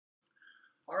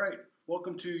All right,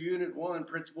 welcome to Unit 1,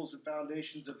 Principles and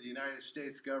Foundations of the United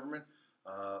States Government.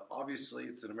 Obviously,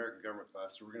 it's an American government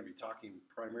class, so we're going to be talking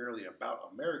primarily about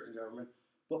American government.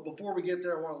 But before we get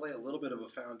there, I want to lay a little bit of a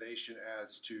foundation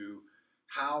as to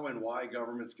how and why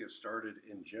governments get started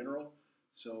in general.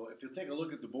 So if you'll take a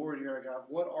look at the board here, I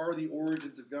got what are the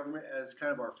origins of government as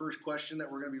kind of our first question that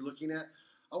we're going to be looking at.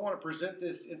 I want to present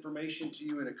this information to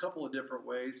you in a couple of different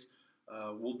ways.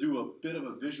 We'll do a bit of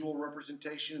a visual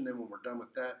representation, and then when we're done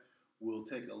with that, we'll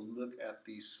take a look at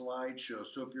the slideshow.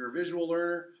 So if you're a visual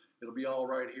learner, it'll be all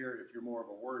right here. If you're more of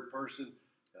a word person,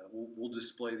 we'll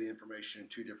display the information in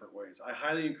two different ways. I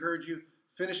highly encourage you,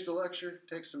 finish the lecture,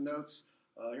 take some notes.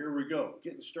 Here we go,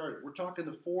 getting started. We're talking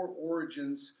the four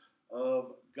origins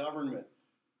of government.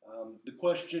 The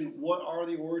question, what are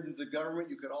the origins of government?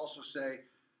 You could also say,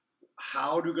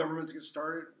 how do governments get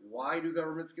started? Why do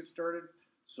governments get started?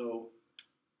 So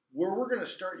where we're going to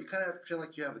start, you kind of have to feel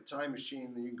like you have a time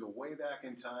machine, and you can go way back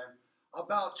in time,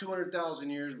 about 200,000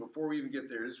 years before we even get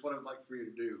there. This is what I'd like for you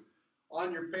to do.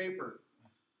 On your paper,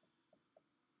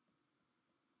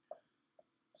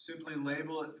 simply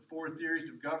label it the four theories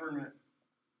of government.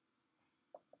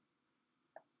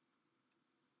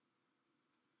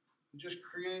 And just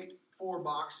create four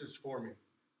boxes for me.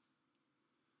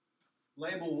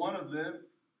 Label one of them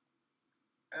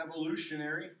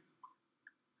evolutionary,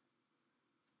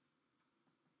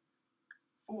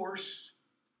 force,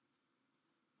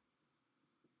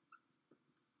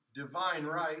 divine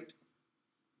right,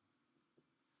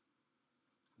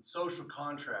 and social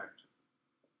contract.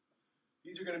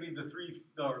 These are going to be the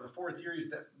four theories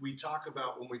that we talk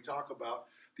about when we talk about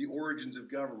the origins of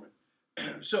government.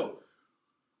 So,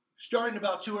 starting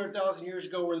about 200,000 years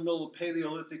ago, we're in the middle of the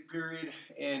Paleolithic period,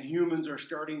 and humans are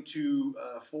starting to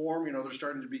form. You know, they're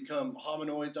starting to become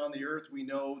hominoids on the earth. We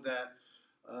know that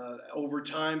over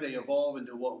time they evolve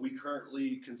into what we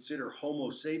currently consider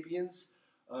Homo sapiens.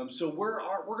 So we're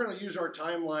going to use our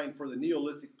timeline for the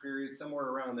Neolithic period, somewhere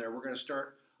around there. We're going to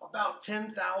start about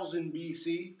 10,000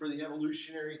 BC for the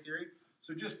evolutionary theory.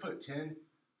 So just put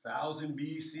 10,000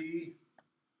 BC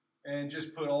and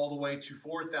just put all the way to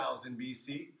 4,000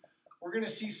 BC. We're going to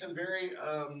see some very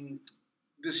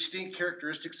distinct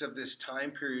characteristics of this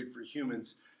time period for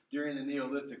humans during the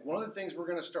Neolithic. One of the things we're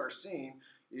going to start seeing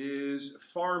is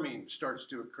farming starts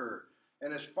to occur.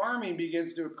 And as farming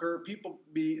begins to occur,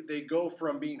 they go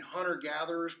from being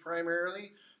hunter-gatherers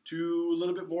primarily to a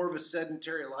little bit more of a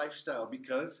sedentary lifestyle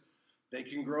because they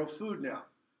can grow food now.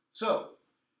 So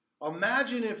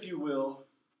imagine, if you will,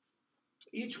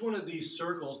 each one of these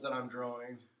circles that I'm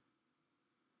drawing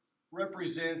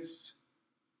represents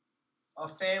a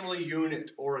family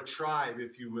unit or a tribe,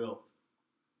 if you will.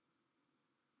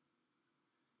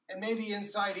 And maybe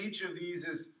inside each of these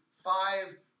is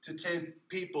 5 to 10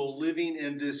 people living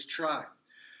in this tribe.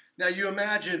 Now you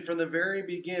imagine from the very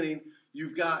beginning,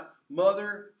 you've got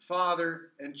mother,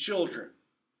 father, and children.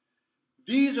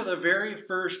 These are the very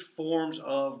first forms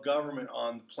of government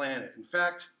on the planet. In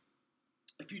fact,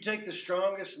 if you take the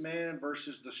strongest man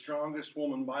versus the strongest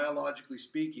woman, biologically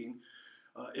speaking,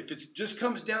 if it just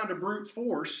comes down to brute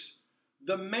force,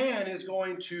 the man is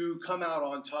going to come out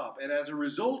on top. And as a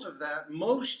result of that,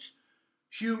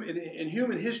 in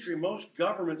human history, most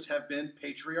governments have been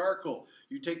patriarchal.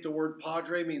 You take the word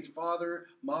padre, means father,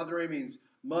 madre means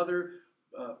mother.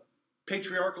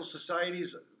 Patriarchal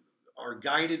societies are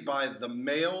guided by the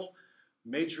male.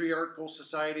 Matriarchal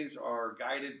societies are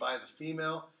guided by the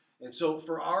female. And so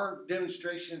for our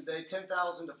demonstration today,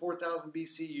 10,000 to 4,000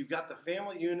 BC, you've got the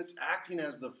family units acting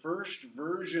as the first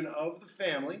version of the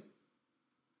family.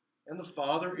 And the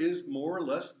father is more or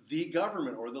less the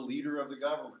government or the leader of the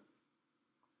government.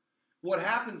 What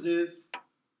happens is,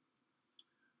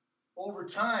 over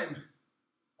time,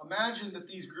 imagine that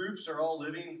these groups are all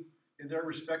living in their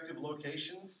respective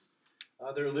locations.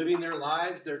 They're living their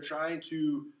lives. They're trying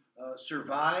to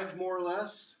survive, more or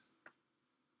less.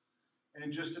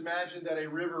 And just imagine that a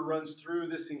river runs through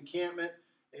this encampment,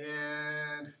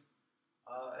 and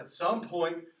at some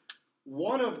point,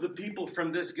 one of the people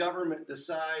from this government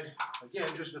decide, again,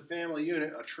 just a family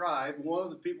unit, a tribe, one of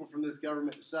the people from this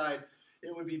government decide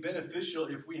it would be beneficial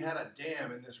if we had a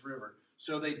dam in this river.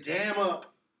 So they dam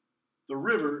up the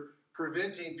river,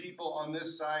 preventing people on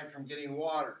this side from getting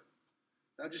water.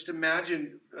 Now just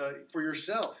imagine for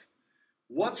yourself,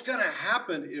 what's going to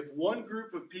happen if one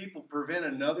group of people prevent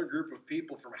another group of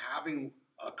people from having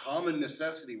a common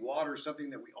necessity, water,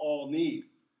 something that we all need?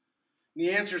 And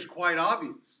the answer is quite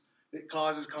obvious. It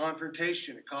causes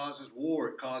confrontation, it causes war,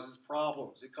 it causes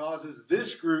problems. It causes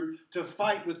this group to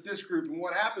fight with this group. And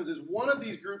what happens is one of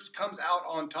these groups comes out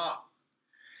on top.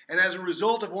 And as a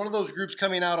result of one of those groups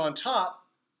coming out on top,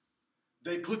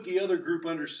 they put the other group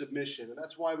under submission. And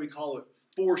that's why we call it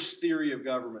force theory of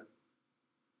government.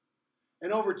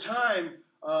 And over time,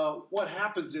 what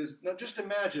happens is, now just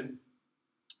imagine,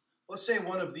 let's say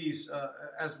one of these,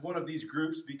 as one of these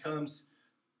groups becomes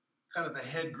kind of the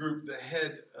head group, the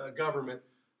head government,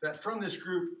 that from this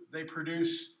group they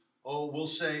produce, we'll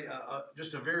say,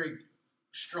 just a very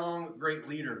strong, great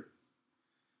leader.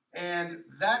 And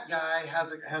that guy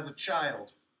has a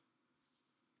child.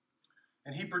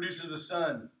 And he produces a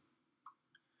son.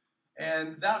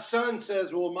 And that son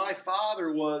says, well, my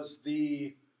father was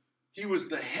the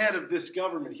head of this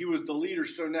government. He was the leader,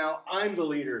 so now I'm the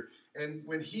leader. And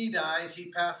when he dies, he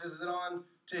passes it on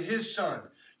to his son.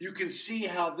 You can see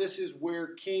how this is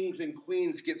where kings and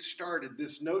queens get started.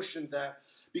 This notion that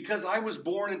because I was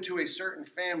born into a certain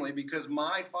family, because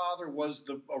my father was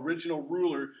the original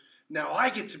ruler, now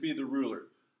I get to be the ruler.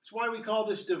 That's why we call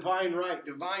this divine right.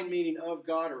 Divine meaning of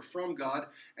God or from God,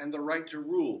 and the right to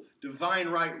rule. Divine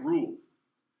right, rule.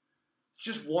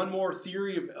 Just one more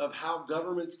theory of how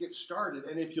governments get started.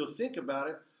 And if you'll think about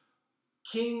it,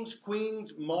 kings,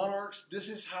 queens, monarchs, this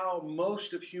is how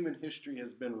most of human history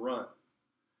has been run.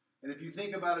 And if you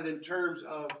think about it in terms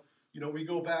of, we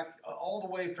go back all the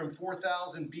way from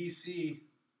 4000 BC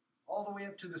all the way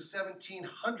up to the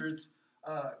 1700s,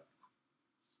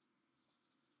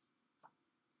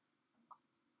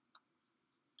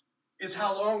 is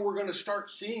how long we're going to start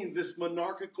seeing this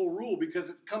monarchical rule, because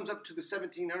it comes up to the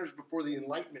 1700s before the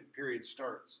Enlightenment period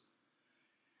starts.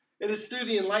 It is through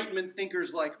the Enlightenment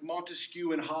thinkers like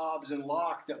Montesquieu and Hobbes and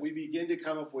Locke that we begin to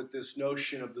come up with this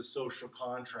notion of the social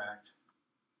contract.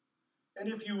 And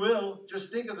if you will,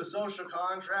 just think of the social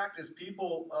contract as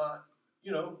people,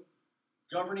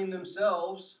 governing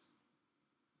themselves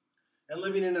and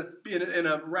living in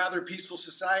a rather peaceful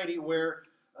society where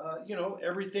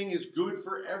everything is good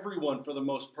for everyone for the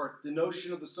most part. The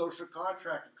notion of the social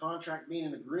contract, a contract being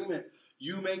an agreement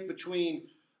you make between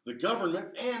the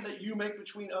government and that you make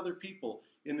between other people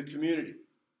in the community.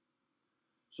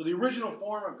 So the original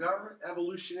form of government,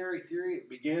 evolutionary theory, it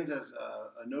begins as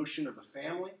a notion of a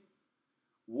family.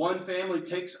 One family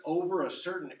takes over a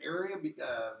certain area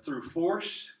through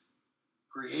force,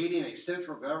 creating a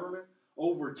central government.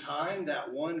 Over time,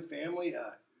 that one family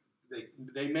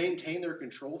They maintain their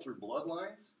control through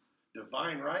bloodlines,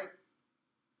 divine right.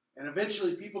 And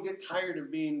eventually people get tired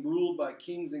of being ruled by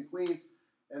kings and queens,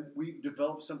 and we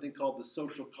develop something called the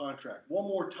social contract. One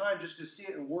more time, just to see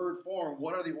it in word form,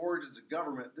 what are the origins of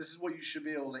government? This is what you should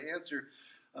be able to answer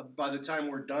by the time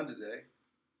we're done today.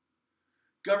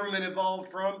 Government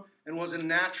evolved from and was a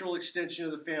natural extension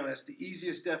of the family. That's the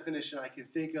easiest definition I can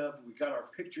think of. We got our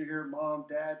picture here, mom,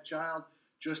 dad, child,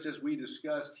 just as we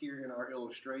discussed here in our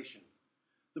illustration.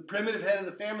 The primitive head of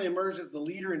the family emerged as the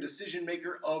leader and decision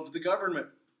maker of the government.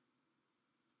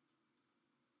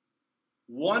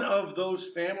 One of those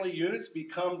family units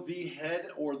become the head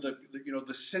or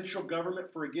the central government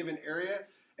for a given area,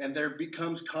 and there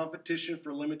becomes competition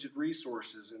for limited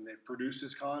resources, and it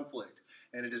produces conflict.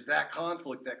 And it is that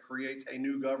conflict that creates a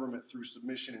new government through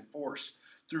submission and force.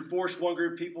 Through force, one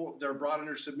group of people, they're brought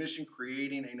under submission,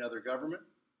 creating another government.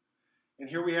 And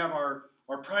here we have our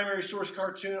primary source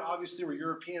cartoon. Obviously, we're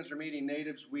Europeans are meeting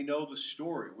natives. We know the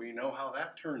story. We know how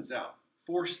that turns out.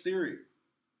 Force theory.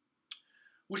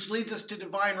 Which leads us to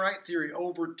divine right theory.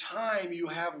 Over time, you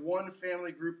have one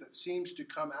family group that seems to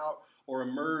come out or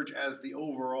emerge as the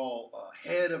overall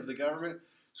head of the government.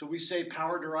 So we say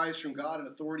power derives from God and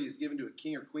authority is given to a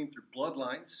king or queen through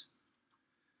bloodlines.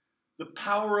 The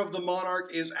power of the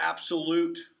monarch is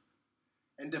absolute,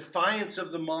 and defiance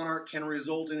of the monarch can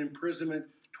result in imprisonment,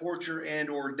 torture, and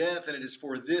or death. And it is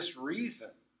for this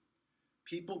reason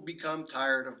people become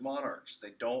tired of monarchs.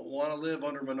 They don't want to live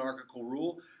under monarchical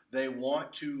rule. They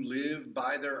want to live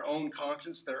by their own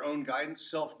conscience, their own guidance,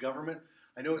 self-government.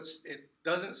 I know it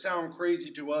doesn't sound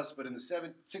crazy to us, but in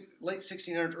the late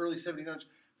 1600s, early 1700s,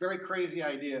 very crazy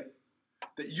idea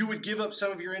that you would give up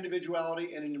some of your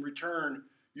individuality and in return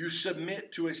you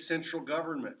submit to a central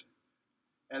government.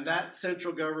 And that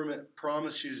central government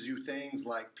promises you things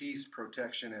like peace,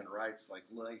 protection, and rights like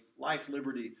life,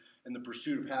 liberty, and the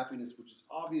pursuit of happiness, which is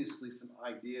obviously some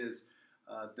ideas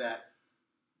that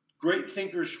great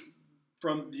thinkers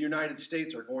from the United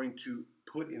States are going to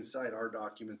put inside our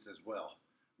documents as well.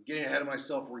 I'm getting ahead of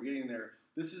myself. We're getting there.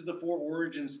 This is the four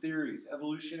origins theories: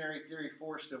 evolutionary theory,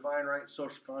 force, divine right,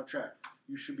 social contract.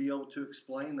 You should be able to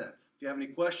explain that. If you have any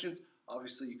questions,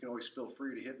 obviously you can always feel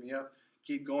free to hit me up.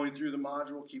 Keep going through the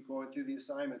module. Keep going through the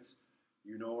assignments.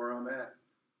 You know where I'm at.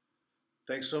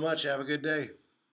 Thanks so much. Have a good day.